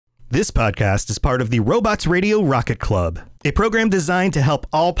This podcast is part of the Robots Radio Rocket Club, a program designed to help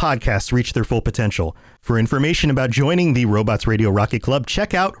all podcasts reach their full potential. For information about joining the Robots Radio Rocket Club,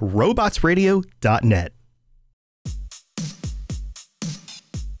 check out robotsradio.net.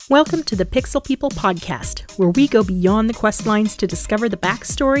 Welcome to the Pixel People podcast, where we go beyond the quest lines to discover the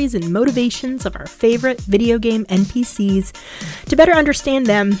backstories and motivations of our favorite video game NPCs to better understand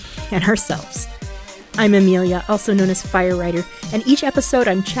them and ourselves. I'm Amelia, also known as Firewriter, and each episode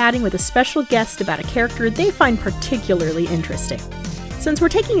I'm chatting with a special guest about a character they find particularly interesting. Since we're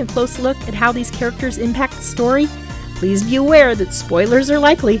taking a close look at how these characters impact the story, please be aware that spoilers are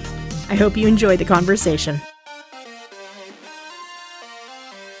likely. I hope you enjoy the conversation.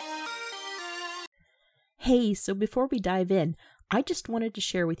 Hey, so before we dive in, I just wanted to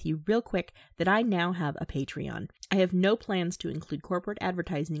share with you real quick that I now have a Patreon. I have no plans to include corporate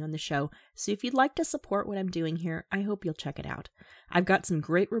advertising on the show, so if you'd like to support what I'm doing here, I hope you'll check it out. I've got some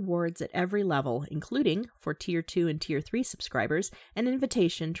great rewards at every level, including, for Tier 2 and Tier 3 subscribers, an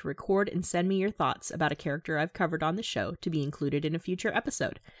invitation to record and send me your thoughts about a character I've covered on the show to be included in a future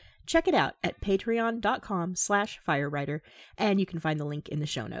episode. Check it out at patreon.com/firewriter, and you can find the link in the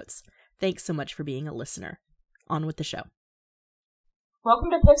show notes. Thanks so much for being a listener. On with the show.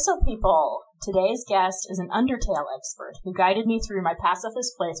 Welcome to Pixel People! Today's guest is an Undertale expert who guided me through my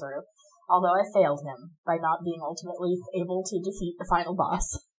pacifist playthrough, although I failed him by not being ultimately able to defeat the final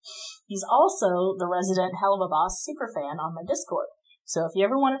boss. He's also the resident Hell of a Boss superfan on my Discord, so if you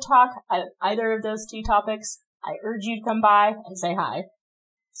ever want to talk either of those two topics, I urge you to come by and say hi.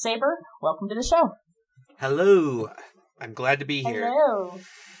 Saber, welcome to the show. Hello! I'm glad to be here. Hello!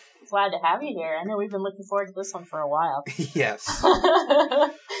 Glad to have you here. I know we've been looking forward to this one for a while. Yes.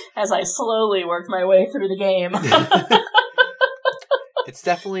 As I slowly worked my way through the game. It's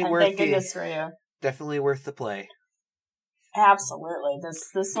definitely worth thank goodness for you. Definitely worth the play. Absolutely.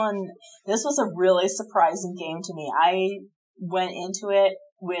 This was a really surprising game to me. I went into it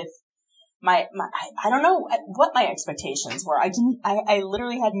with my I don't know what my expectations were. I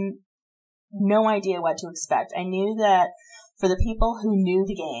literally had no idea what to expect. I knew that for the people who knew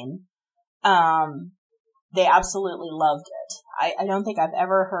the game, they absolutely loved it. I don't think I've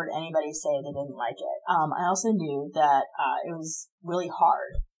ever heard anybody say they didn't like it. I also knew that it was really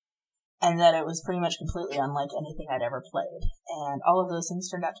hard, and that it was pretty much completely unlike anything I'd ever played. And all of those things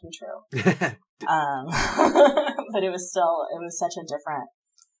turned out to be true. But it was such a different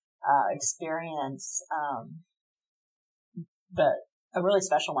experience, but a really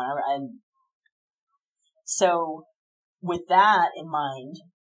special one. So, with that in mind,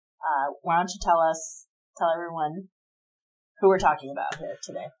 why don't you tell everyone who we're talking about here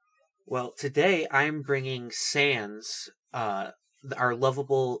today? Well, today I'm bringing Sans, our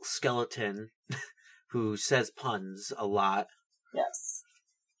lovable skeleton who says puns a lot. Yes.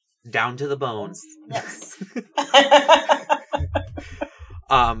 Down to the bone. Yes.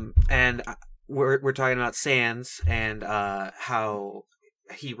 And we're talking about Sans and how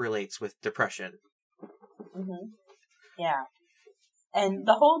he relates with depression. Mm-hmm. Yeah. And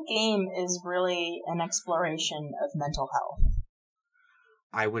the whole game is really an exploration of mental health.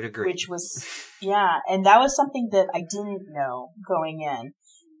 I would agree. Which was, yeah, and that was something that I didn't know going in.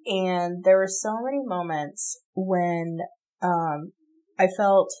 And there were so many moments when I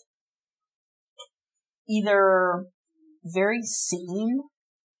felt either very seen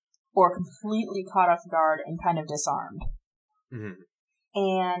or completely caught off guard and kind of disarmed. Mm-hmm.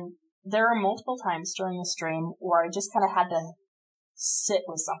 And there were multiple times during the stream where I just kind of had to sit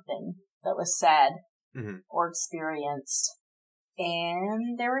with something that was said or experienced.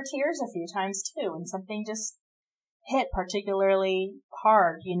 And there were tears a few times too, and something just hit particularly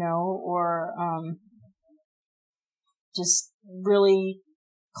hard, or just really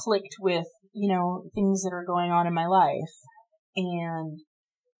clicked with, things that are going on in my life. And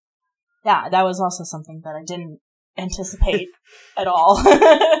yeah, that was also something that I didn't anticipate at all.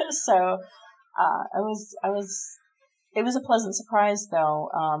 So it was a pleasant surprise though.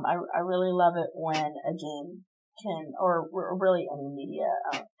 I really love it when a game can, or really any media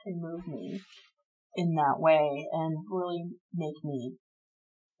can move me in that way and really make me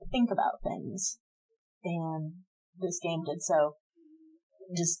think about things. And this game did so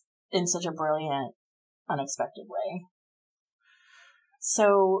just in such a brilliant, unexpected way.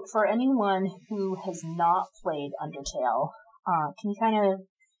 So, for anyone who has not played Undertale, can you kind of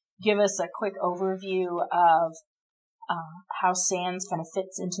give us a quick overview of how Sans kind of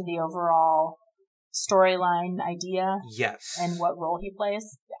fits into the overall storyline idea? Yes. And what role he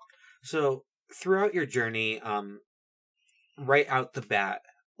plays? Yeah. So, throughout your journey, right out the bat,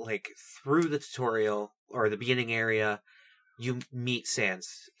 like through the tutorial or the beginning area, you meet Sans.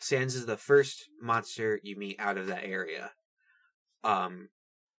 Sans is the first monster you meet out of that area.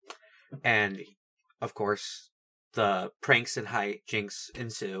 And, of course, the pranks and hijinks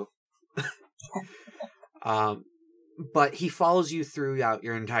ensue. But he follows you throughout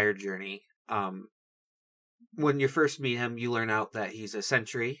your entire journey. When you first meet him, you learn out that he's a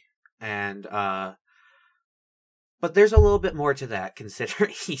sentry, and but there's a little bit more to that,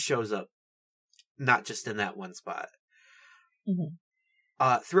 considering he shows up not just in that one spot.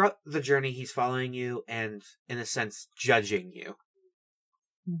 Mm-hmm. Throughout the journey, he's following you and, in a sense, judging you.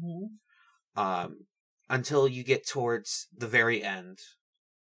 Mm-hmm. Until you get towards the very end,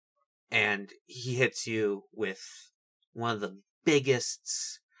 and he hits you with one of the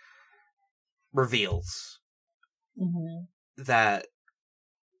biggest reveals. Mm-hmm. That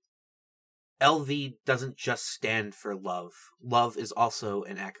LV doesn't just stand for love. Love is also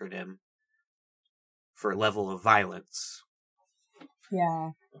an acronym for level of violence. Yeah.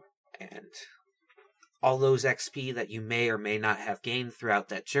 And all those XP that you may or may not have gained throughout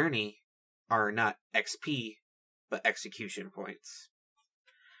that journey are not XP, but execution points.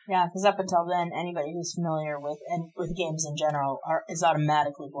 Yeah, because up until then, anybody who's familiar with games in general is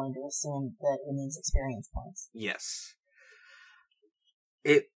automatically going to assume that it means experience points. Yes.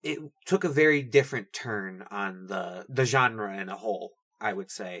 It took a very different turn on the genre in a whole, I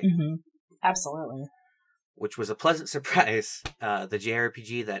would say. Mm-hmm. Absolutely. Which was a pleasant surprise. The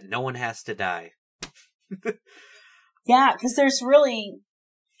JRPG that no one has to die. Yeah, because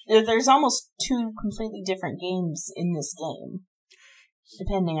there's almost two completely different games in this game,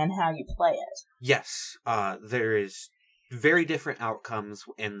 depending on how you play it. Yes, there is very different outcomes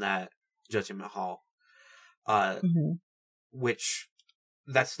in that Judgment Hall. Mm-hmm. Which,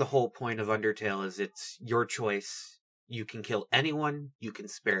 that's the whole point of Undertale, is it's your choice. You can kill anyone, you can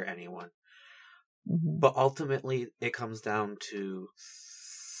spare anyone. Mm-hmm. But ultimately, it comes down to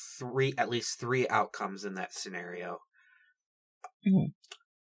at least three outcomes in that scenario. Mm-hmm.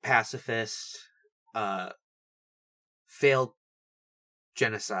 Pacifist, failed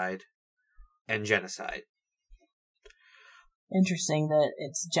genocide, and genocide. Interesting that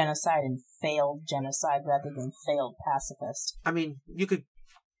it's genocide and failed genocide rather than failed pacifist. I mean, you could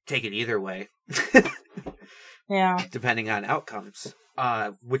take it either way. Yeah. Depending on outcomes.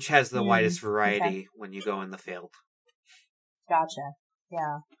 Which has the widest variety when you go in the failed. Gotcha.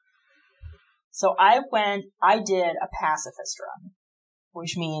 Yeah. So I did a pacifist run,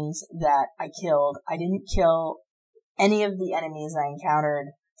 which means that I didn't kill any of the enemies I encountered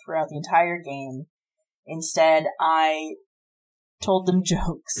throughout the entire game. Instead, I told them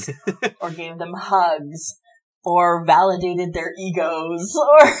jokes, or gave them hugs, or validated their egos,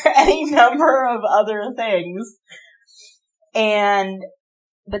 or any number of other things.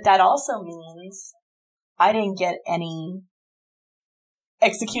 But that also means I didn't get any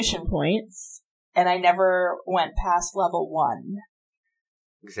execution points, and I never went past level 1.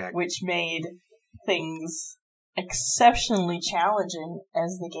 Exactly. Which made things exceptionally challenging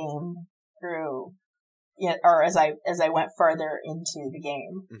as the game grew. Yeah, or as I went further into the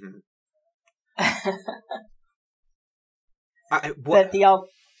game. Mm-hmm.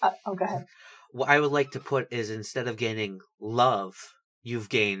 Go ahead. What I would like to put is, instead of gaining love, you've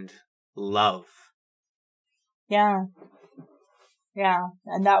gained love. Yeah. Yeah.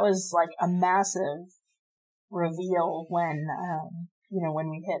 And that was like a massive reveal when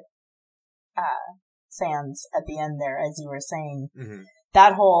we hit Sans at the end there, as you were saying. Mm-hmm.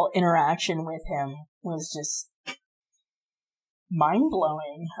 That whole interaction with him was just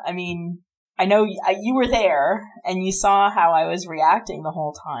mind-blowing. I mean, I know you were there, and you saw how I was reacting the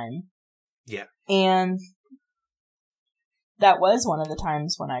whole time. Yeah. And that was one of the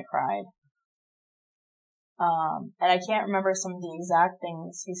times when I cried. And I can't remember some of the exact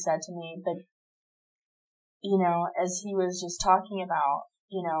things he said to me, but, as he was just talking about,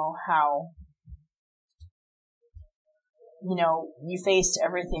 how, you faced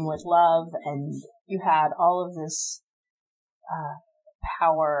everything with love, and you had all of this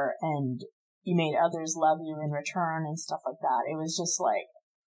power, and you made others love you in return and stuff like that. It was just like,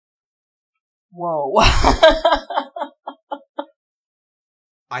 whoa.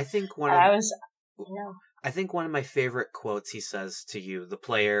 I think one of my favorite quotes he says to you, the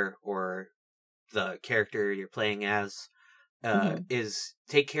player or the character you're playing as, is,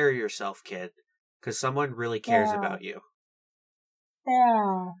 "Take care of yourself, kid, because someone really cares about you."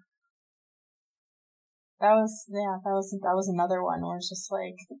 Yeah. That was another one where it's just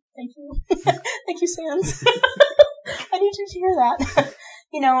like, thank you. Thank you, Sans. I need you to hear that.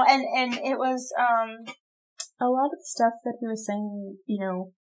 And it was, a lot of the stuff that he was saying,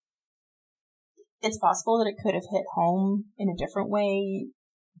 it's possible that it could have hit home in a different way,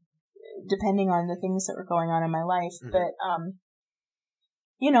 depending on the things that were going on in my life. Mm-hmm. But,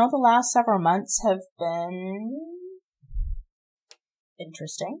 the last several months have been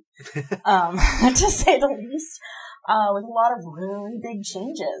interesting, to say the least, with a lot of really big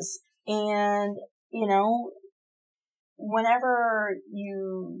changes. And, whenever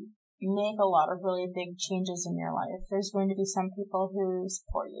you make a lot of really big changes in your life, there's going to be some people who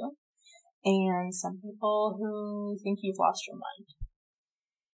support you and some people who think you've lost your mind.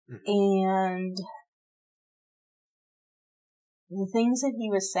 Mm-hmm. And the things that he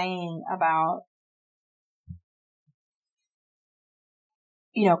was saying about,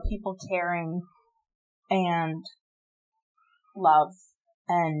 people caring and love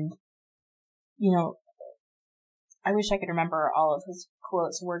and, I wish I could remember all of his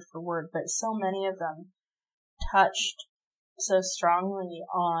quotes word for word, but so many of them touched so strongly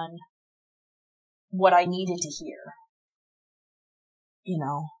on what I needed to hear,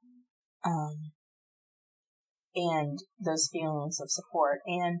 and those feelings of support.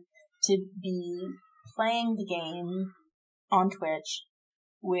 And to be playing the game on Twitch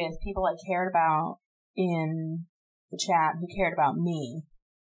with people I cared about in the chat who cared about me,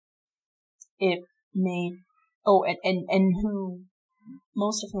 it made, and who,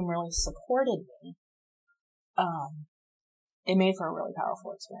 most of whom really supported me, it made for a really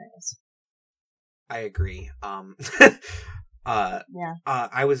powerful experience. I agree. Yeah.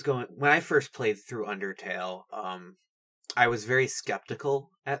 When I first played through Undertale, I was very skeptical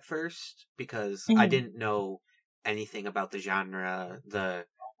at first because I didn't know anything about the genre, the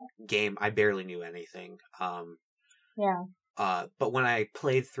game. I barely knew anything. Yeah. But when I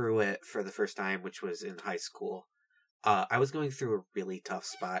played through it for the first time, which was in high school, I was going through a really tough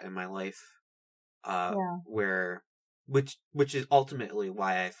spot in my life, which is ultimately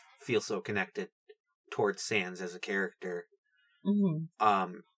why I feel so connected towards Sans as a character.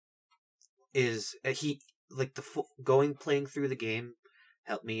 Mm-hmm. Is he like playing through the game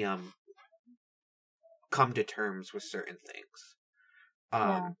helped me come to terms with certain things.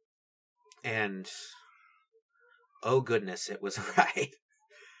 And oh goodness, it was a ride.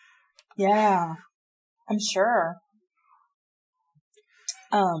 Yeah, I'm sure.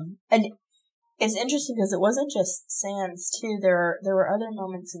 And it's interesting because it wasn't just Sans too. There were other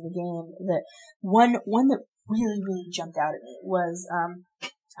moments in the game that one that really jumped out at me was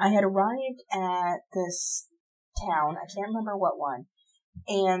I had arrived at this town. I can't remember what one,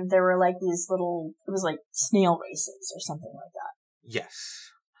 and there were like these little. It was like snail races or something like that. Yes.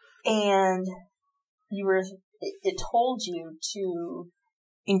 And it told you to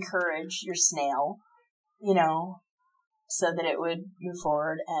encourage your snail, so that it would move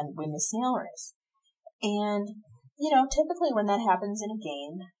forward and win the snail race. And, typically when that happens in a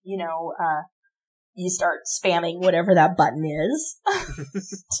game, you start spamming whatever that button is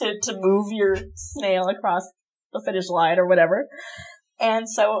to move your snail across the finish line or whatever. And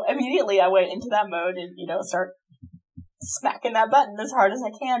so immediately I went into that mode and, start smacking that button as hard as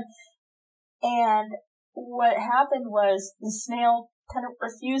I can. And what happened was the snail kind of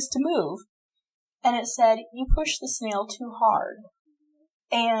refused to move. And it said, you pushed the snail too hard.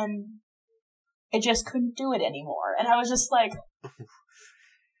 And it just couldn't do it anymore. And I was just like,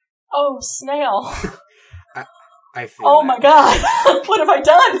 oh, snail. I feel oh my god, what have I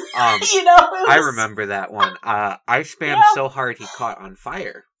done? I remember that one. I spammed so hard he caught on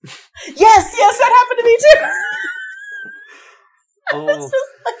fire. Yes, that happened to me too. Oh. I was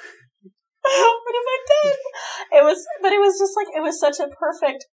just like, what have I done? It was just like, it was such a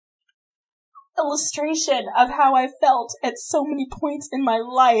perfect illustration of how I felt at so many points in my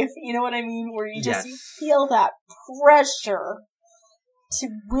life. You know what I mean? Where you just you feel that pressure to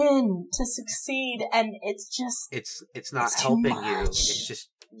win, to succeed, and it's just it's not helping you. It's just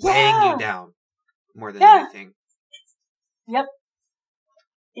weighing you down more than anything. Yep.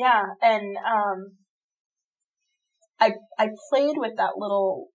 Yeah, and I played with that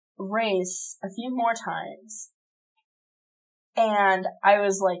little race a few more times, and I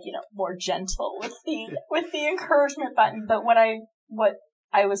was like, more gentle with the encouragement button. But what I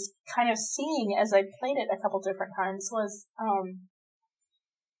was kind of seeing as I played it a couple different times was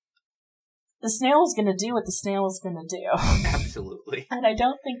the snail is going to do what the snail is going to do. Absolutely. And I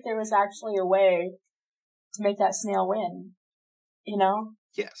don't think there was actually a way to make that snail win.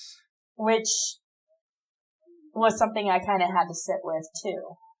 Yes. Which was something I kind of had to sit with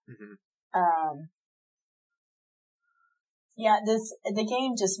too. Mm-hmm. The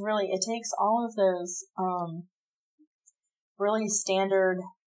game just really, it takes all of those really standard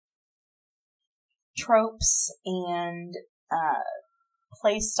tropes and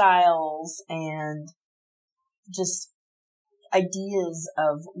play styles and just ideas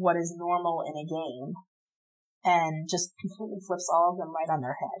of what is normal in a game, and just completely flips all of them right on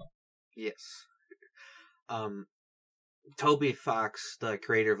their head. Yes. Toby Fox, the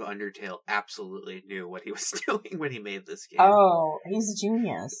creator of Undertale, absolutely knew what he was doing when he made this game. Oh, he's a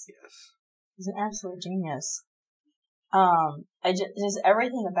genius. Yes. He's an absolute genius. Just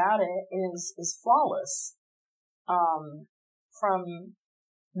everything about it is flawless. From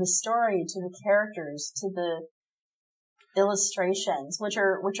the story to the characters to the illustrations, which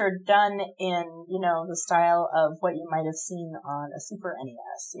are done in, you know, the style of what you might have seen on a Super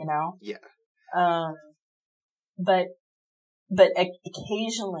NES, you know? Yeah. But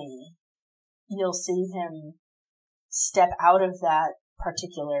occasionally you'll see him step out of that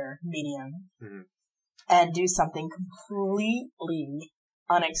particular medium and do something completely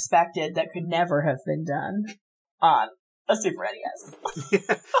unexpected that could never have been done on a Super NES.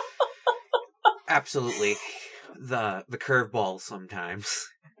 Yeah. Absolutely. The curveball sometimes.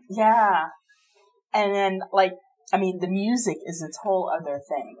 Yeah. And then, like, I mean, the music is its whole other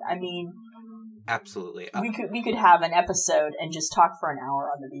thing. I mean, absolutely. We could have an episode and just talk for an hour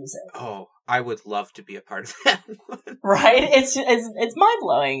on the music. Oh, I would love to be a part of that one. Right? It's mind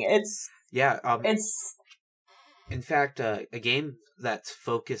blowing. It's in fact a game that's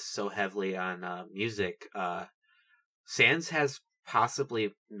focused so heavily on music. Sans has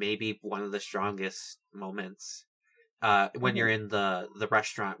possibly maybe one of the strongest moments when you're in the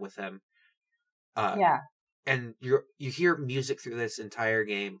restaurant with him. Yeah. And you hear music through this entire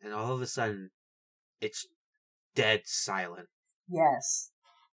game, and all of a sudden, it's dead silent. Yes.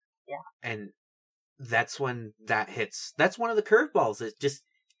 Yeah. And that's when that hits. That's one of the curveballs. It just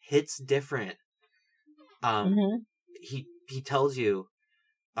hits different. He tells you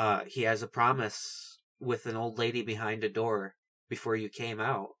he has a promise with an old lady behind a door before you came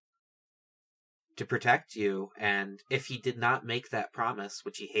out to protect you, and if he did not make that promise,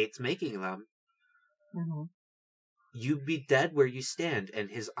 which he hates making them, you'd be dead where you stand, and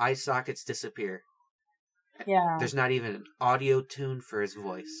his eye sockets disappear. Yeah. There's not even an audio tune for his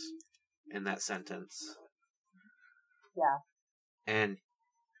voice in that sentence. Yeah. And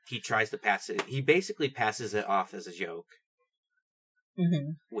he tries to pass it. He basically passes it off as a joke.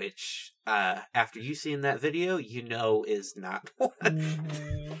 Which, after you've seen that video, you know is not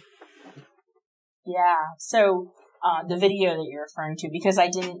one. Yeah. So, the video that you're referring to, because I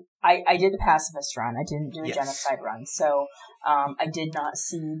did the pacifist run. I didn't do a genocide run. So, I did not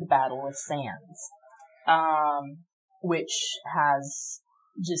see the battle with Sans. Which has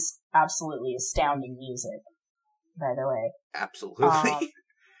just absolutely astounding music, by the way. Absolutely.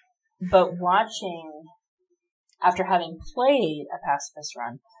 But watching, after having played a pacifist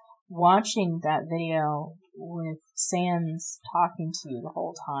run, watching that video with Sans talking to you the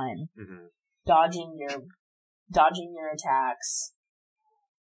whole time, dodging your attacks,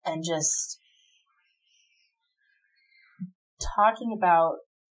 and just talking about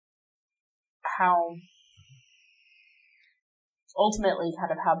how ultimately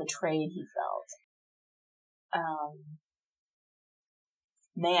kind of how betrayed he felt.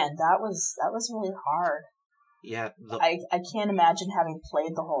 Man, that was really hard. Yeah. I can't imagine having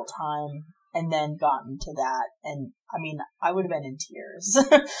played the whole time and then gotten to that, and I mean, I would have been in tears.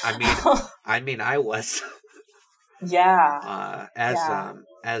 I mean, I was. Yeah.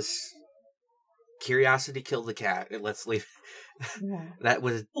 As curiosity killed the cat, and let's leave. That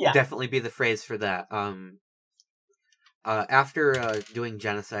would definitely be the phrase for that. After doing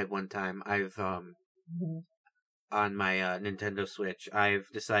genocide one time, I've on my Nintendo Switch, I've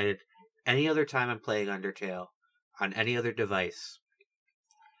decided any other time I'm playing Undertale on any other device,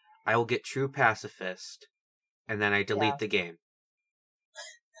 I will get true pacifist, and then I delete the game.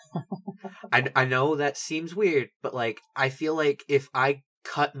 I know that seems weird, but like I feel like if I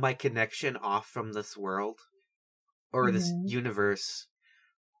cut my connection off from this world or this universe,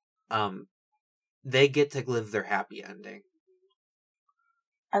 they get to live their happy ending.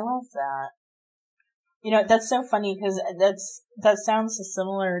 I love that. You know, that's so funny because that sounds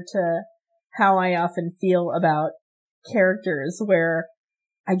similar to how I often feel about characters, where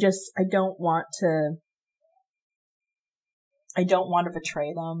I don't want to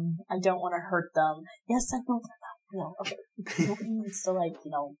betray them. I don't want to hurt them. Yes, I know they're not real. Okay, nobody needs to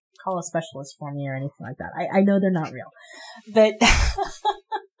call a specialist for me or anything like that. I know they're not real, but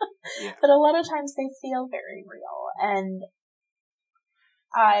but a lot of times they feel very real, and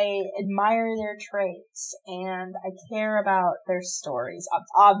I admire their traits, and I care about their stories.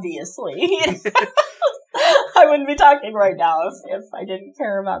 Obviously, I wouldn't be talking right now if I didn't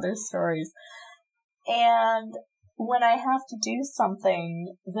care about their stories. And when I have to do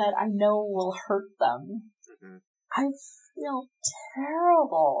something that I know will hurt them, I feel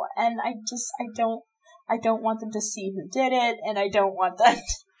terrible, and I don't want them to see who did it, and I don't want them to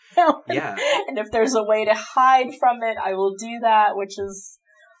know. Yeah. And if there's a way to hide from it, I will do that, which is,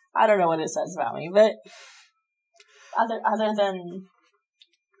 I don't know what it says about me, but other than,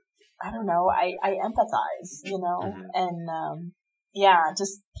 I don't know, I empathize, and,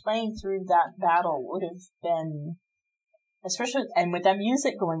 just playing through that battle would have been, especially, and with that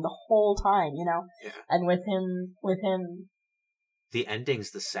music going the whole time, and with him. The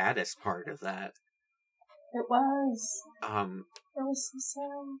ending's the saddest part of that. It was. It was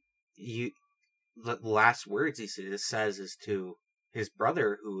so sad. The last words he says is to his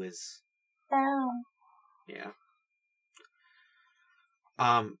brother, who is. Yeah.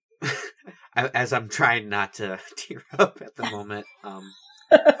 As I'm trying not to tear up at the moment,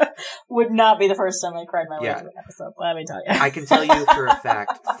 would not be the first time I cried my way through an episode, let me tell you. I can tell you for a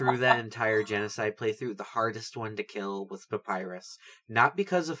fact, through that entire genocide playthrough, the hardest one to kill was Papyrus. Not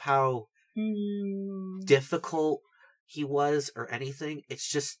because of how difficult he was or anything, it's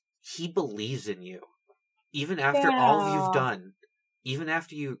just, he believes in you. Even after all you've done, even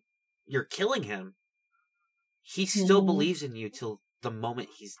after you're killing him, he still believes in you till the moment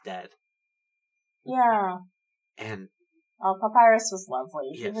he's dead. Yeah. And Papyrus was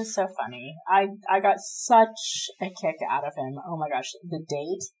lovely. Yes. He was so funny. I got such a kick out of him. Oh my gosh, the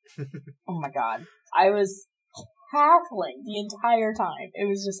date. Oh my god. I was cackling the entire time. It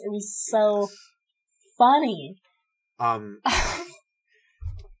was so funny.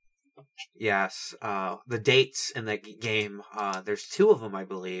 Yes, the dates in the game, there's two of them, I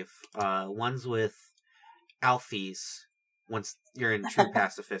believe. One's with Alphys, once you're in true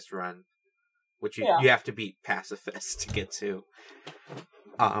pacifist run, which you have to be pacifist to get to.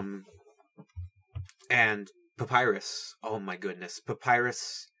 And Papyrus, oh my goodness,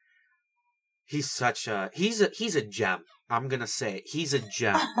 Papyrus, he's a gem. I'm gonna say he's a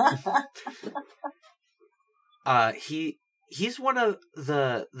gem. He's one of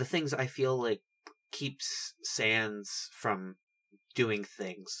the things I feel like keeps Sans from doing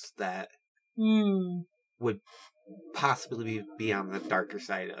things that would possibly be on the darker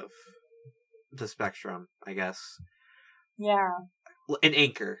side of the spectrum, I guess. Yeah. An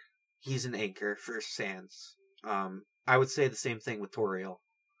anchor. He's an anchor for Sans. I would say the same thing with Toriel.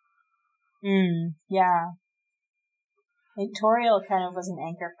 Yeah. I think Toriel kind of was an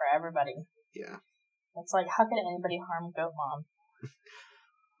anchor for everybody. Yeah. It's like, how could anybody harm Goat Mom?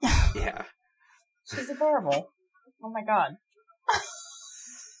 Yeah. She's adorable. Oh my god.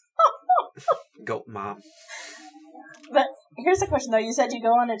 Goat Mom. But here's a question, though. You said you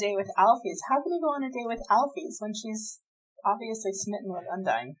go on a date with Alphys. How can you go on a date with Alphys when she's obviously smitten with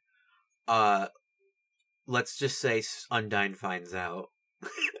Undyne? Let's just say Undyne finds out.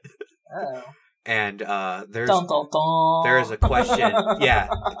 Oh. And there's dun, dun, dun. There is a question. Yeah,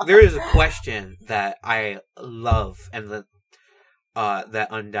 there is a question that I love, and that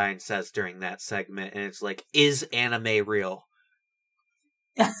Undyne says during that segment, and it's like, is anime real?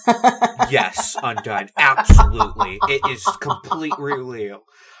 Yes, Undyne, absolutely. It is completely real.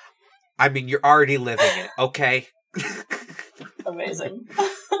 I mean, you're already living it, okay? Amazing.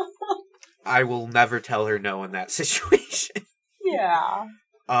 I will never tell her no in that situation. Yeah.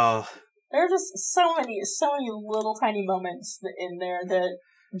 There are just so many little tiny moments in there that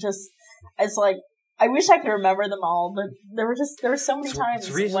just, it's like, I wish I could remember them all, but there were so many times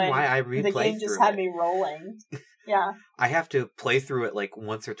the reason when why I replay the game just had me rolling. Yeah. I have to play through it like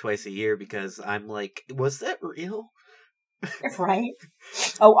once or twice a year because I'm like, was that real? Right?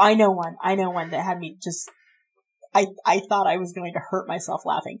 Oh, I know one that had me just, I thought I was going to hurt myself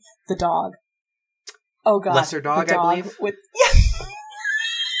laughing. The dog. Oh god. Lesser dog, I believe. With,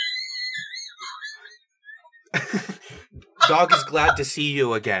 Dog is glad to see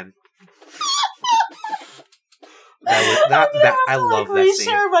you again. I love that scene.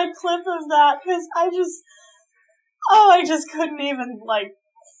 Reshare my clip of that because I just couldn't even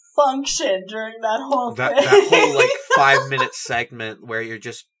function during that whole thing. That whole 5-minute segment where you're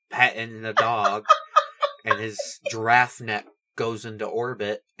just petting the dog and his giraffe neck goes into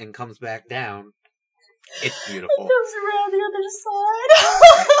orbit and comes back down. It's beautiful. It goes around the other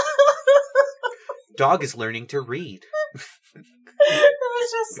side. Dog is learning to read. It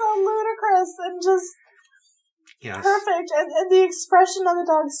was just so ludicrous and just perfect. And the expression on the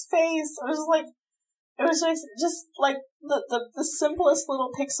dog's face, it was just like the simplest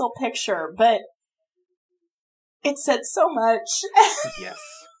little pixel picture, but it said so much. Yes.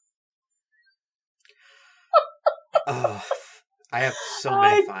 I have so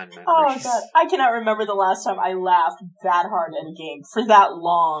many fond memories. Oh god, I cannot remember the last time I laughed that hard at a game for that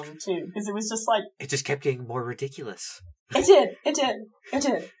long too, because it was just like it just kept getting more ridiculous. It did.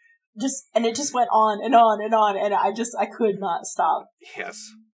 And it just went on and on and on, and I could not stop. Yes.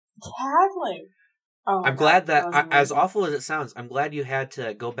 Cackling. Oh, I'm glad that as awful as it sounds, I'm glad you had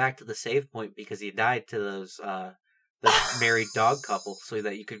to go back to the save point because you died to those the married dog couple so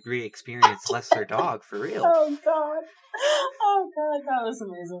that you could re-experience Lesser Dog for real. Oh god, that was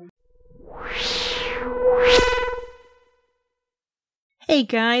amazing. Hey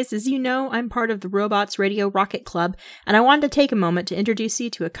guys, as you know, I'm part of the Robots Radio Rocket Club, and I wanted to take a moment to introduce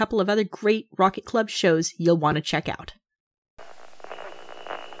you to a couple of other great Rocket Club shows you'll want to check out.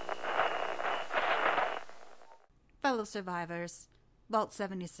 Fellow survivors, Vault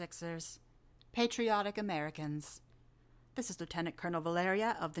 76ers, patriotic Americans. This is Lieutenant Colonel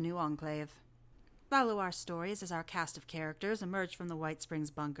Valeria of the New Enclave. Follow our stories as our cast of characters emerge from the White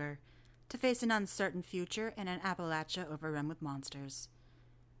Springs bunker to face an uncertain future in an Appalachia overrun with monsters.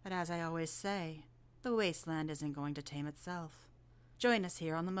 But as I always say, the wasteland isn't going to tame itself. Join us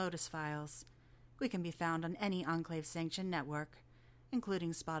here on the Modus Files. We can be found on any Enclave-sanctioned network,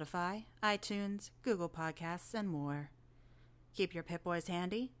 including Spotify, iTunes, Google Podcasts, and more. Keep your Pip-Boys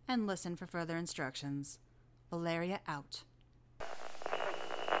handy and listen for further instructions. Valeria out.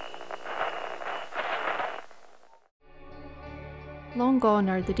 Long gone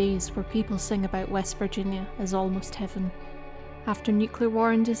are the days where people sing about West Virginia as almost heaven. After nuclear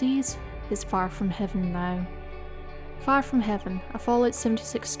war and disease, it's far from heaven now. Far from Heaven, a Fallout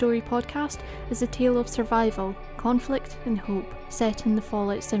 76 story podcast, is a tale of survival, conflict, and hope set in the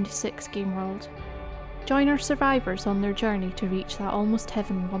Fallout 76 game world. Join our survivors on their journey to reach that almost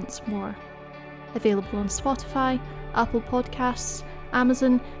heaven once more. Available on Spotify, Apple Podcasts,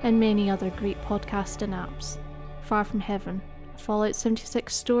 Amazon, and many other great podcasting apps. Far from Heaven, a Fallout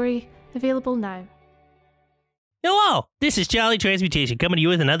 76 story, available now. Hello, this is Charlie Transmutation coming to you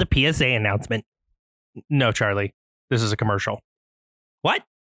with another PSA announcement. No, Charlie, this is a commercial. What?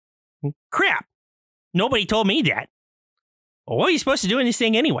 Crap! Nobody told me that. Well, what are you supposed to do in this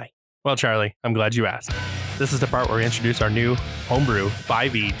thing anyway? Well, Charlie, I'm glad you asked. This is the part where we introduce our new homebrew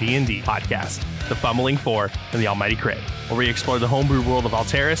 5e D&D podcast, The Fumbling Four and the Almighty Crit, where we explore the homebrew world of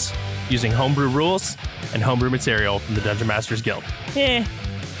Alteris using homebrew rules and homebrew material from the Dungeon Masters Guild.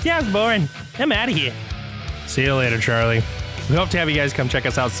 Sounds boring. I'm out of here. See you later, Charlie. We hope to have you guys come check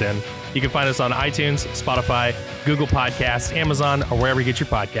us out soon. You can find us on iTunes, Spotify, Google Podcasts, Amazon, or wherever you get your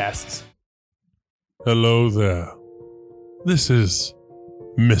podcasts. Hello there. This is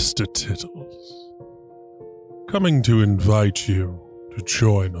Mr. Tittles, coming to invite you to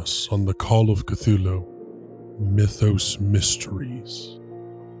join us on the Call of Cthulhu Mythos Mysteries,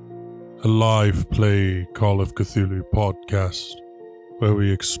 a live play Call of Cthulhu podcast where we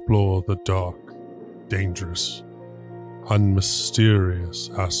explore the dark, dangerous, and mysterious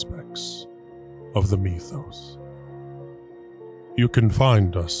aspects of the mythos. You can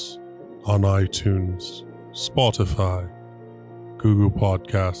find us on iTunes, Spotify, Google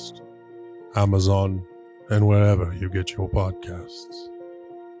Podcast, Amazon, and wherever you get your podcasts.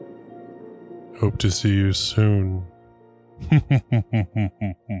 Hope to see you soon.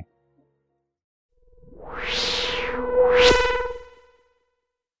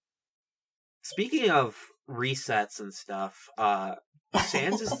 Speaking of resets and stuff,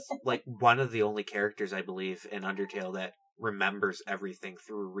 Sans is like one of the only characters, I believe, in Undertale that remembers everything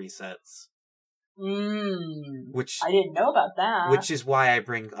through resets. Which I didn't know about that. Which is why I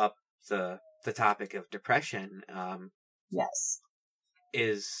bring up the topic of depression. Yes.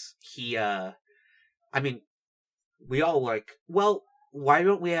 Is he, I mean, we all like, well, why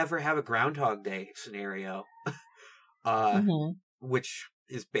don't we ever have a Groundhog Day scenario? Which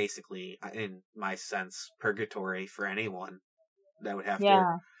is basically, in my sense, purgatory for anyone that would have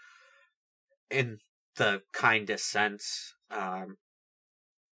to, in the kindest sense.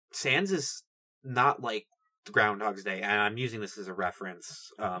 Sans is not like Groundhog's Day, and I'm using this as a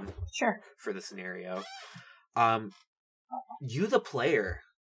reference for the scenario. You, the player,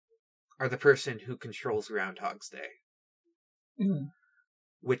 are the person who controls Groundhog's Day.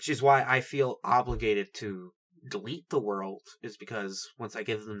 Which is why I feel obligated to delete the world, is because once I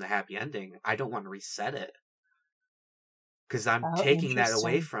give them the happy ending, I don't want to reset it. Because I'm taking that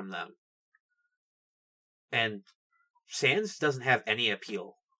away from them. And Sans doesn't have any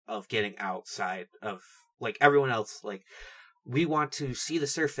appeal of getting outside of, like, everyone else. Like, we want to see the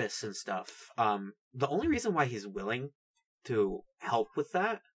surface and stuff. The only reason why he's willing to help with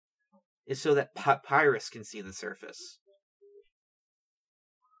that is so that Pyrus can see the surface.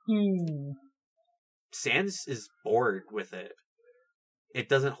 Sans is bored with it. it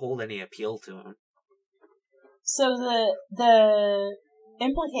doesn't hold any appeal to him. So the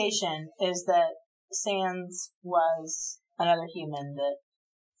implication is that Sans was another human that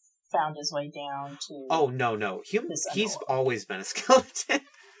found his way down to... Oh, no. He's always been a skeleton.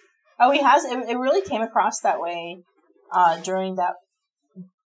 Oh, he has? It really came across that way during that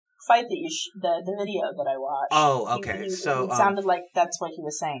fight that the video that I watched. Oh, okay. It sounded like that's what he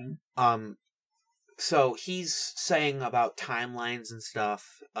was saying. So he's saying about timelines and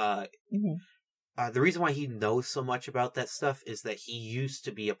stuff. The reason why he knows so much about that stuff is that he used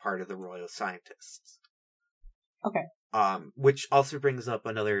to be a part of the Royal Scientists. Okay. Which also brings up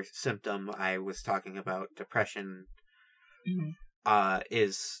another symptom I was talking about. Depression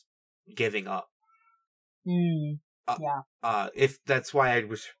is giving up. If that's why I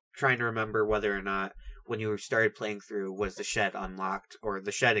was trying to remember whether or not when you started playing through was the shed unlocked or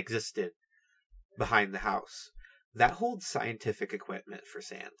the shed existed behind the house. That holds scientific equipment for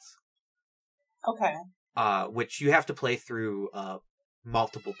Sans. Okay. Which you have to play through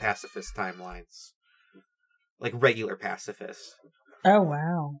multiple pacifist timelines. Like regular pacifists. Oh,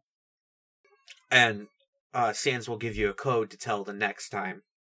 wow. And Sans will give you a code to tell the next time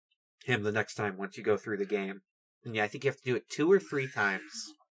once you go through the game. And yeah, I think you have to do it 2 or 3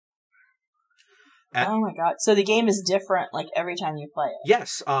 times. Oh my god. So the game is different like every time you play it?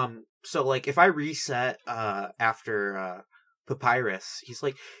 Yes. So like if I reset after Papyrus, he's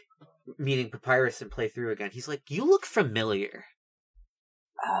like meeting Papyrus and play through again. He's like, "You look familiar."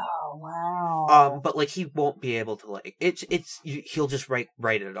 Oh wow. But like he won't be able to like he'll just write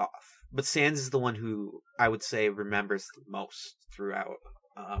it off. But Sans is the one who I would say remembers the most throughout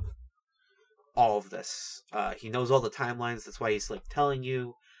all of this. He knows all the timelines. That's why he's like telling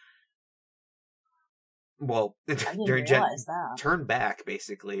you. Well, during turn back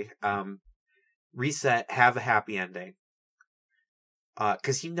basically. Reset, have a happy ending.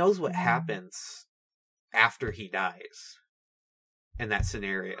 Because he knows what happens after he dies. In that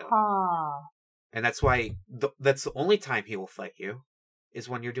scenario. And that's why that's the only time he will fight you is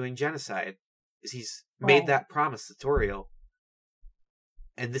when you're doing genocide. Is he's made that promise to Toriel.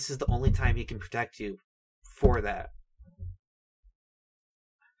 And this is the only time he can protect you for that.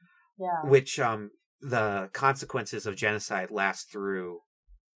 Yeah. Which the consequences of genocide last through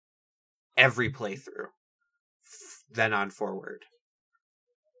every playthrough. Then on forward.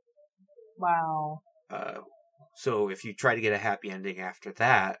 Wow. So if you try to get a happy ending after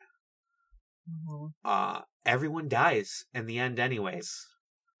that, everyone dies in the end anyways.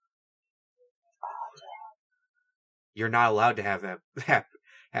 You're not allowed to have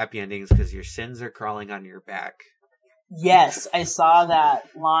happy endings because your sins are crawling on your back. Yes, I saw that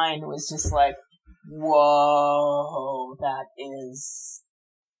line was just like, whoa, that is...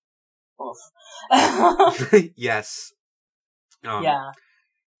 oof. Yes. Yeah.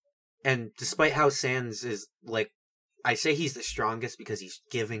 And despite how Sans is, like, I say he's the strongest because he's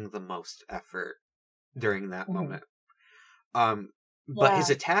giving the most effort during that moment. But his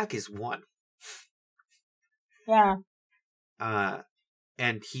attack is 1. Yeah.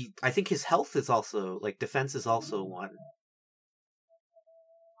 And I think his health is also, like, defense is also 1.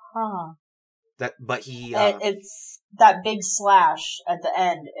 Huh. But he... it's that big slash at the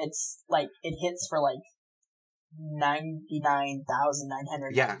end, it's, like, it hits for, like,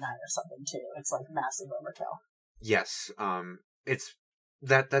 99,999 or something too. It's like massive overkill. Yes. It's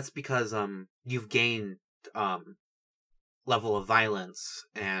that's because you've gained level of violence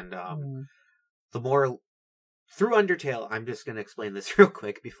and the more through Undertale. I'm just gonna explain this real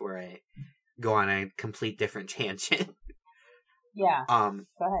quick before I go on a complete different tangent. Yeah. Go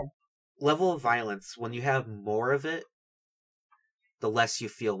ahead. Level of violence, when you have more of it, the less you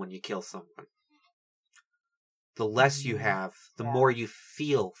feel when you kill someone. The less you have, the more you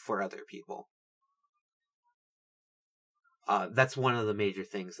feel for other people. That's one of the major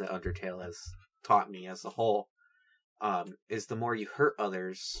things that Undertale has taught me as a whole. Is the more you hurt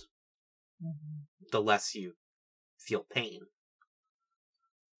others, the less you feel pain.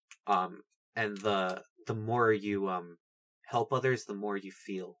 And the more you help others, the more you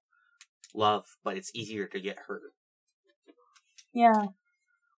feel love, but it's easier to get hurt. Yeah.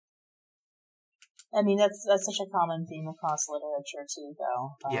 I mean, that's such a common theme across literature, too,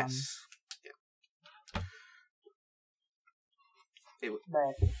 though. Yes. Yeah.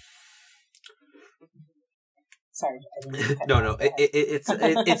 But... Sorry, I didn't No.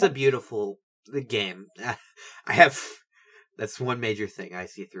 It's a beautiful game. That's one major thing I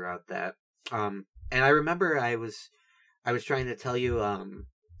see throughout that. And I remember I was trying to tell you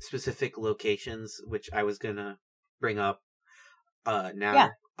specific locations, which I was gonna bring up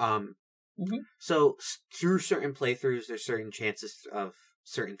now. Yeah. Mm-hmm. So through certain playthroughs, there's certain chances of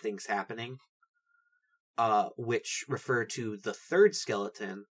certain things happening, which refer to the third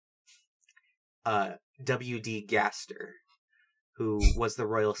skeleton, W.D. Gaster, who was the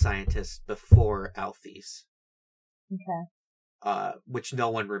royal scientist before Alphys. Okay. Which no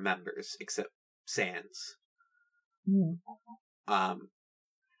one remembers except Sans. Mm.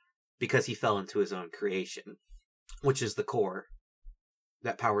 Because he fell into his own creation, which is the core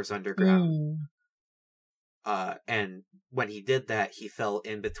that powers underground. And when he did that, he fell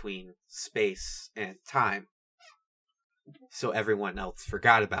in between space and time. So everyone else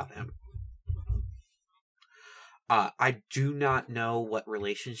forgot about him. I do not know what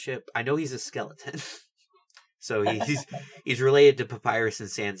relationship. I know he's a skeleton. So he's related to Papyrus and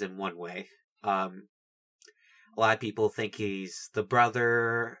Sans in one way. A lot of people think he's the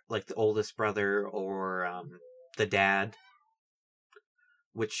brother, like the oldest brother, or the dad,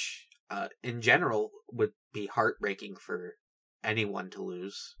 which in general would be heartbreaking for anyone to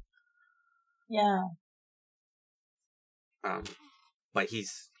lose. Yeah. But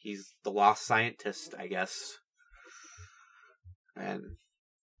he's the lost scientist, I guess, and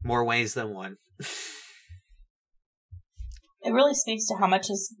more ways than one. It really speaks to how much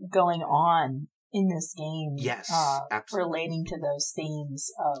is going on in this game. Yes, absolutely. Relating to those themes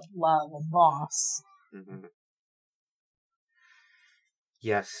of love and loss. Mm-hmm.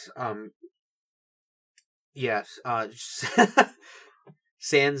 Yes. Yes.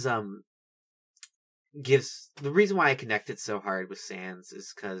 Sans gives the reason why I connected so hard with Sans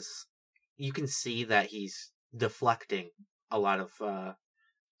is because you can see that he's deflecting a lot of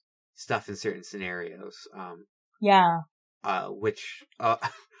stuff in certain scenarios. Yeah. Which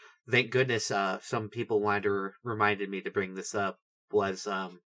thank goodness some people reminded me to bring this up was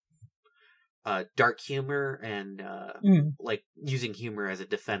dark humor and like using humor as a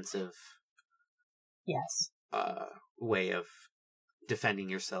defensive way of defending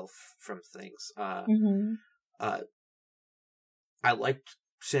yourself from things. I liked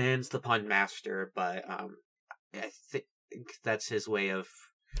Sans the Pun Master, but I think that's his way of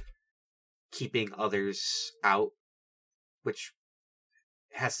keeping others out, which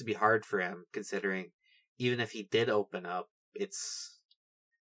has to be hard for him, considering even if he did open up,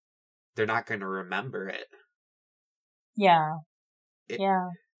 they're not going to remember it. Yeah.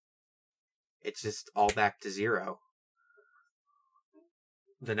 It's just all back to zero.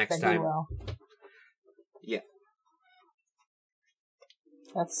 The next time. Will. Yeah.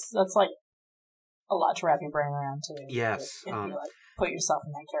 That's like a lot to wrap your brain around too. Yes. If you like put yourself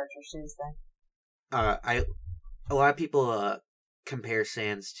in that character's shoes then. A lot of people compare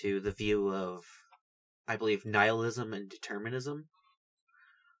Sans to the view of, I believe, nihilism and determinism.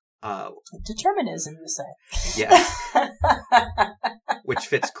 Determinism, you say? Yeah. Which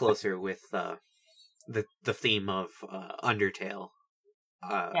fits closer with the theme of Undertale.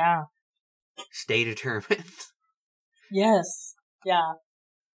 Yeah. Stay determined. Yes. Yeah.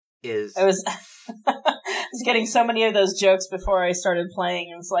 I was getting so many of those jokes before I started playing.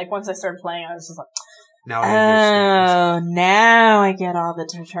 It was like once I started playing, I was just like, now I understand. Oh, now I get all the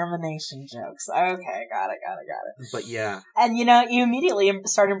determination jokes. Okay, got it. But yeah. And you immediately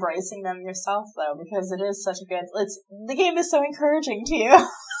start embracing them yourself, though, because it is such a good. The game is so encouraging to you.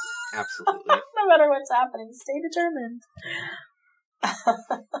 Absolutely. No matter what's happening, stay determined.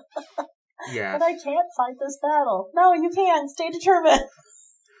 Yeah. But I can't fight this battle. No, you can. Stay determined.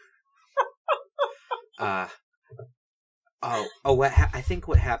 I think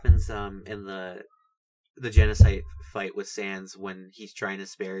what happens in the genocide fight with Sans when he's trying to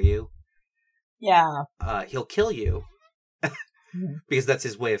spare you. Yeah. He'll kill you. Because that's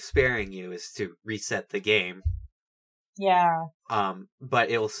his way of sparing you, is to reset the game. Yeah.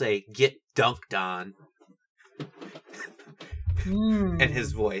 But it'll say, "Get dunked on." In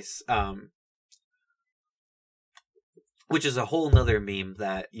his voice. Which is a whole nother meme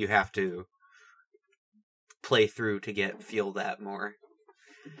that you have to play through to feel that more.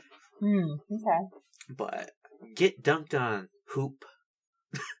 Okay. But get dunked on, hoop.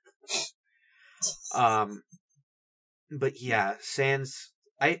 But yeah, Sans,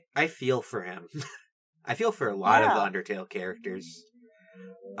 I feel for him. I feel for a lot of the Undertale characters.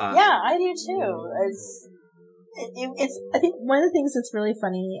 Yeah, I do too. It's I think one of the things that's really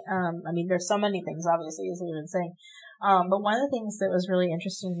funny, I mean, there's so many things, obviously, as we've been saying, but one of the things that was really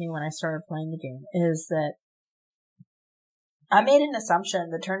interesting to me when I started playing the game is that I made an assumption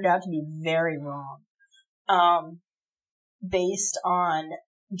that turned out to be very wrong, based on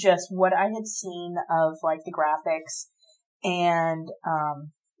just what I had seen of, like, the graphics and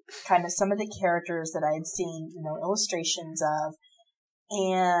kind of some of the characters that I had seen, illustrations of,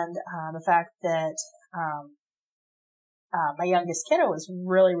 and the fact that my youngest kiddo was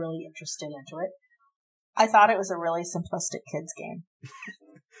really, really interested into it. I thought it was a really simplistic kids game.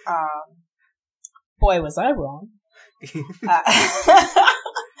 Boy, was I wrong.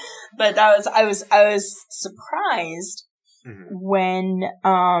 But I was surprised when,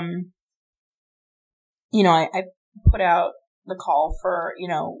 I put out the call for,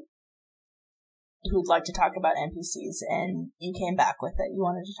 who'd like to talk about NPCs, and you came back with it. You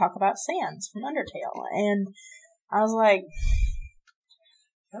wanted to talk about Sans from Undertale, and I was like,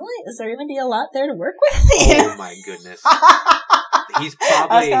 really? Is there going to be a lot there to work with? Oh my goodness. He's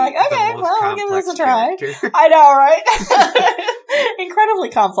probably the most complex give this a try. character. I know, right? Incredibly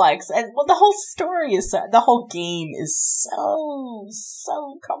complex. And the whole story the whole game is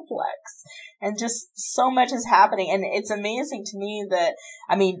so complex. And just so much is happening. And it's amazing to me that,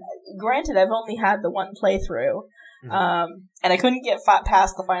 granted, I've only had the one playthrough. And I couldn't get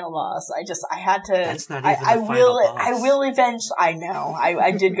past the final boss. I had to. That's not even the final boss. I will eventually. I know.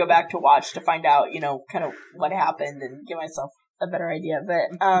 I did go back to watch to find out, kind of what happened and give myself a better idea.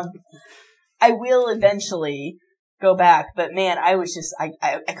 But I will eventually go back. But man, I was just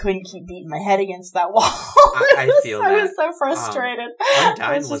I couldn't keep beating my head against that wall. I feel that. I was so frustrated.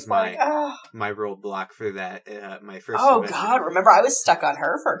 Undyne was my roadblock for that. My first. Oh God! Remember, I was stuck on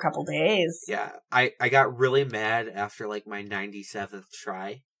her for a couple days. Yeah, I got really mad after like my 97th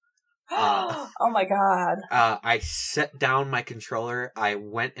try. Oh my God! I set down my controller. I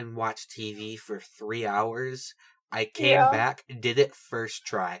went and watched TV for 3 hours. I came back, did it first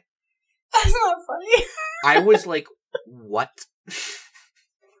try. That's not funny. I was like, what?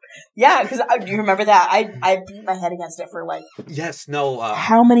 Yeah, because do you remember that? I beat my head against it for like... Yes, no.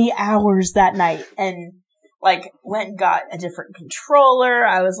 How many hours that night? And like went and got a different controller.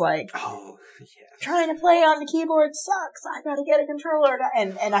 I was like... Oh, yeah. Trying to play on the keyboard sucks. I gotta get a controller.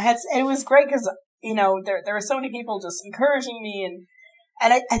 And it was great because, there were so many people just encouraging me and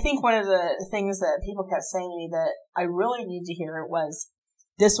I think one of the things that people kept saying to me that I really need to hear was,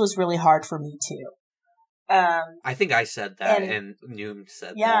 this was really hard for me too. I think I said that, and Noom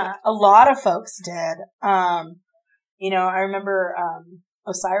said that. Yeah, a lot of folks did. I remember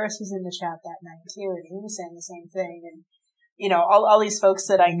Osiris was in the chat that night too, and he was saying the same thing. And, all these folks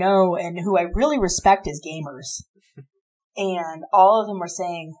that I know and who I really respect as gamers, and all of them were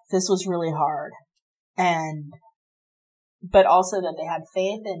saying this was really hard. But also that they had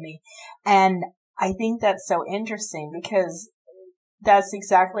faith in me. And I think that's so interesting because that's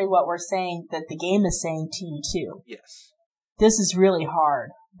exactly what we're saying that the game is saying to you too. Yes. This is really hard,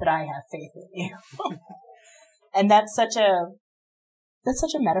 but I have faith in you. And that's such a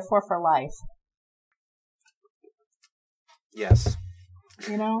metaphor for life. Yes.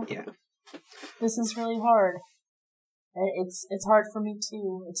 Yeah. This is really hard. It's hard for me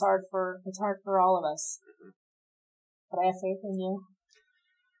too. It's hard for all of us. But I have faith in you.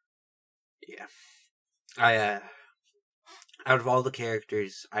 Yeah. I out of all the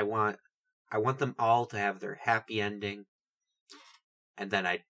characters, I want them all to have their happy ending, and then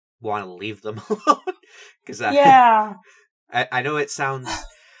I want to leave them alone because I know it sounds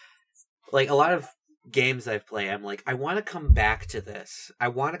like a lot of games I've played. I'm like, I want to come back to this.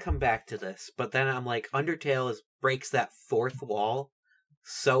 But then I'm like, Undertale breaks that fourth wall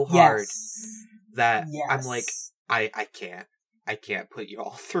so hard that I'm like, I can't put you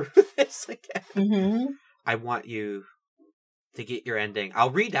all through this again. Mm-hmm. I want you to get your ending. I'll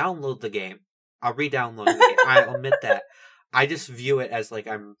re-download the game. I'll admit that. I just view it as like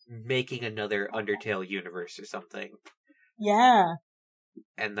I'm making another Undertale universe or something. Yeah.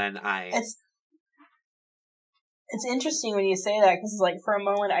 And then It's interesting when you say that because like for a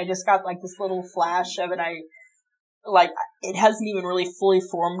moment I just got like this little flash of it. It hasn't even really fully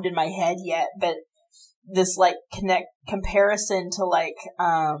formed in my head yet, but this like comparison to like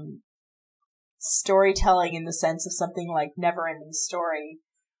storytelling in the sense of something like Never-Ending Story,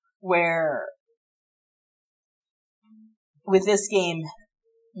 where with this game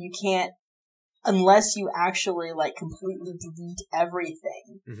you can't, unless you actually like completely delete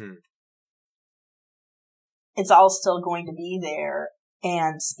everything, mm-hmm. it's all still going to be there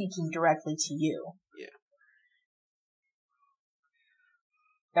and speaking directly to you. Yeah.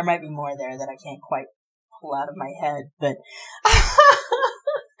 There might be more there that I can't quite pull out of my head, but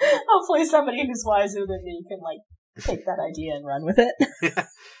hopefully somebody who's wiser than me can like take that idea and run with it. Yeah.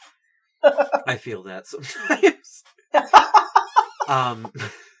 I feel that sometimes.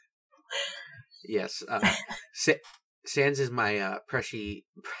 Yes. Sans is my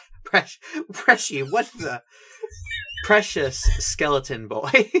precious skeleton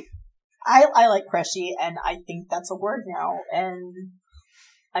boy. I like Pressy, and I think that's a word now, and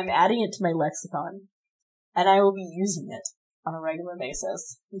I'm adding it to my lexicon, and I will be using it on a regular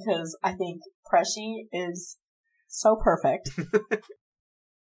basis because I think Presci is so perfect.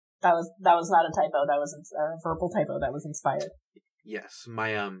 That was not a typo. That was a verbal typo. That was inspired. Yes,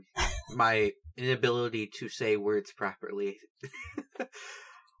 my inability to say words properly.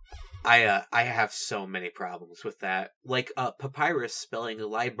 I have so many problems with that. Like Papyrus spelling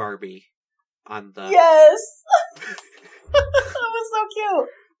Barbie on the Yes. That was so cute.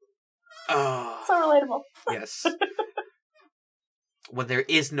 Oh, so relatable. Yes. When there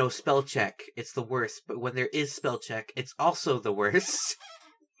is no spell check, it's the worst. But when there is spell check, it's also the worst.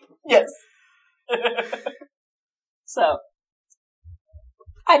 Yes. So,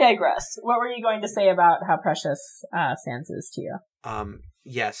 I digress. What were you going to say about how precious Sans is to you?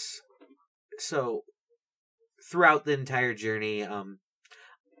 Yes. So, throughout the entire journey,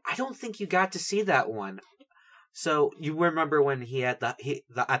 I don't think you got to see that one. So, you remember when he had at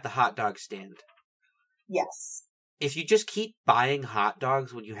the hot dog stand? Yes. If you just keep buying hot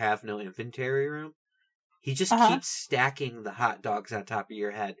dogs when you have no inventory room, he just keeps stacking the hot dogs on top of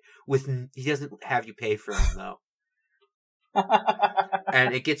your head. He doesn't have you pay for them, though.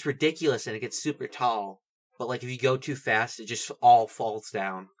 And it gets ridiculous and it gets super tall. But like if you go too fast, it just all falls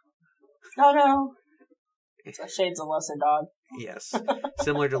down. Oh no. It's a Shades of Lesser Dog. Yes.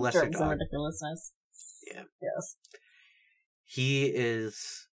 Similar to Lesser Dog. Some ridiculousness. Yeah. Yes. He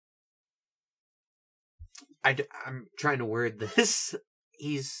is... I'm trying to word this.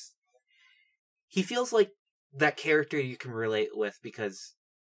 He feels like that character you can relate with because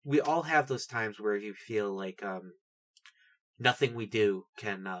we all have those times where you feel like nothing we do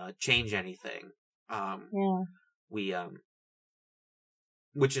can change anything. Yeah. We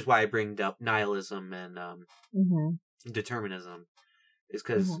which is why I bring up nihilism and determinism, is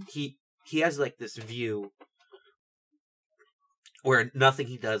because he has like this view where nothing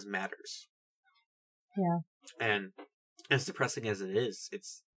he does matters. Yeah. And as depressing as it is,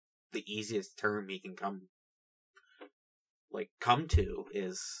 it's the easiest term he can come to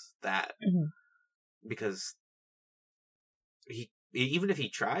is that. Because even if he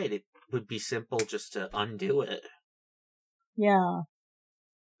tried, it would be simple just to undo it. Yeah.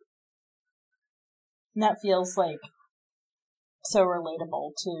 And that feels like so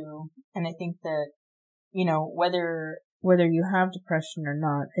relatable too. And I think that, whether you have depression or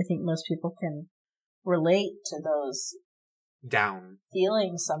not, I think most people can relate to those down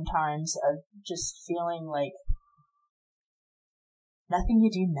feelings sometimes of just feeling like nothing you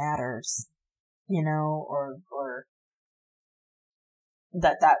do matters, or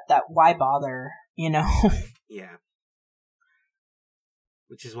that why bother, Yeah.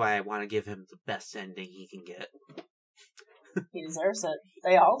 Which is why I want to give him the best ending he can get. He deserves it.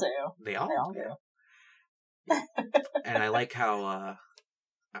 They all do. They all do. And I like how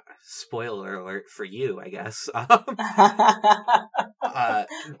spoiler alert for you, I guess.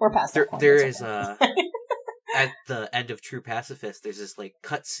 We're past that point. There is at the end of True Pacifist, there's this like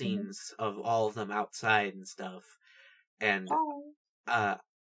cutscenes of all of them outside and stuff, and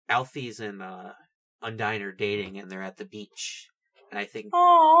Alfie's and Undyne are dating, and they're at the beach, and I think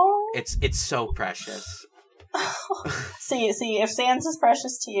it's so precious. See, if Sans is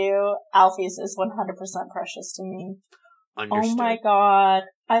precious to you, Alfie's is 100% precious to me. Understood. Oh my god,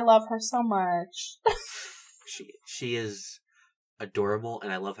 I love her so much. She is adorable,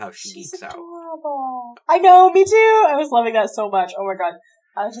 and I love how she geeks out. I know, me too. I was loving that so much. Oh my god,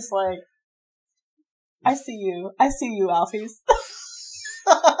 I was just like, I see you, Alfie's.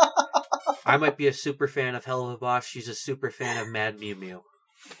 I might be a super fan of Hell of a Boss. She's a super fan of Mad Mew Mew.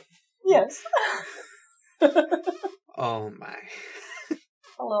 Yes. Oh my.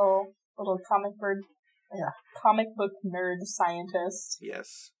 A little comic book nerd scientist.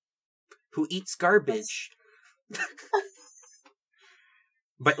 Yes. Who eats garbage.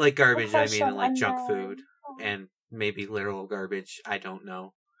 But like garbage, I mean like junk food. And maybe literal garbage. I don't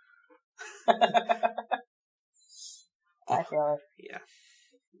know. I feel it. Yeah.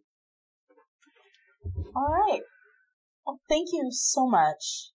 Alright. Well, thank you so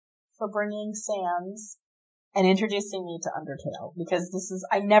much for bringing Sans and introducing me to Undertale, because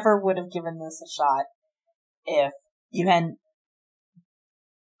I never would have given this a shot if you hadn't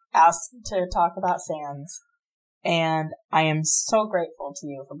asked to talk about Sans, and I am so grateful to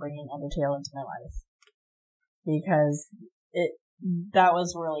you for bringing Undertale into my life, because that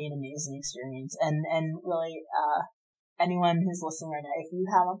was really an amazing experience, and really, anyone who's listening right now, if you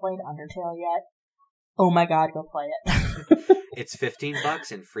haven't played Undertale yet, oh my god, go play it. It's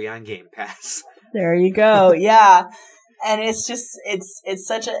 $15 and free on Game Pass. There you go. Yeah. And it's just, it's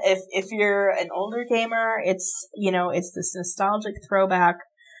such a, if you're an older gamer, it's, it's this nostalgic throwback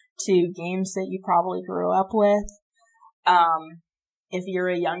to games that you probably grew up with. If you're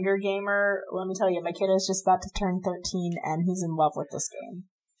a younger gamer, let me tell you, my kid is just about to turn 13 and he's in love with this game.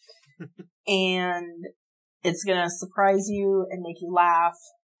 And it's gonna surprise you and make you laugh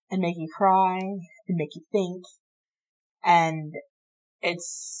and make you cry and make you think. And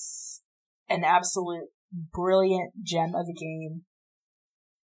it's an absolute brilliant gem of a game.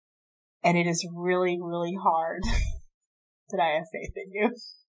 And it is really, really hard that I have faith in you.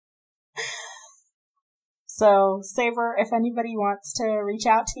 So, Saber, if anybody wants to reach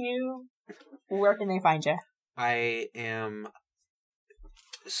out to you, where can they find you? I am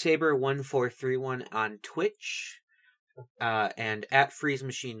Saber1431 on Twitch, and at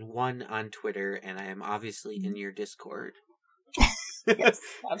FreezeMachine1 on Twitter, and I am obviously in your Discord. Yes,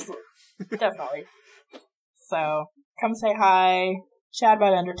 absolutely. Definitely. So, come say hi, chat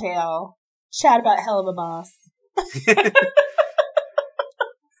about Undertale, chat about Hell of a Boss.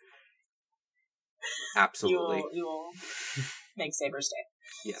 Absolutely. You will make Saber stay.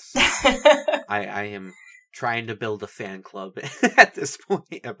 Yes. I am trying to build a fan club at this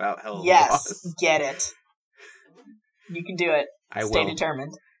point about Hell of a Boss. Yes, get it. You can do it. Stay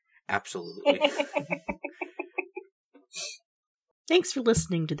determined. Absolutely. Thanks for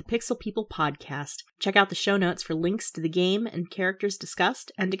listening to the Pixel People podcast. Check out the show notes for links to the game and characters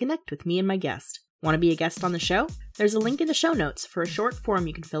discussed and to connect with me and my guest. Want to be a guest on the show? There's a link in the show notes for a short form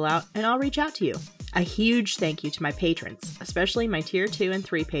you can fill out, and I'll reach out to you. A huge thank you to my patrons, especially my Tier 2 and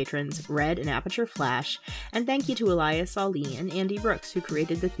 3 patrons, Red and Aperture Flash, and thank you to Elias Ali and Andy Brooks, who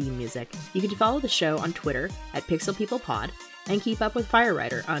created the theme music. You can follow the show on Twitter at PixelPeoplePod, and keep up with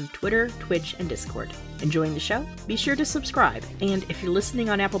Firewriter on Twitter, Twitch, and Discord. Enjoying the show? Be sure to subscribe, and if you're listening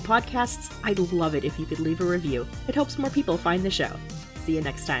on Apple Podcasts, I'd love it if you could leave a review. It helps more people find the show. See you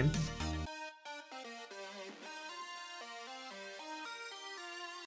next time.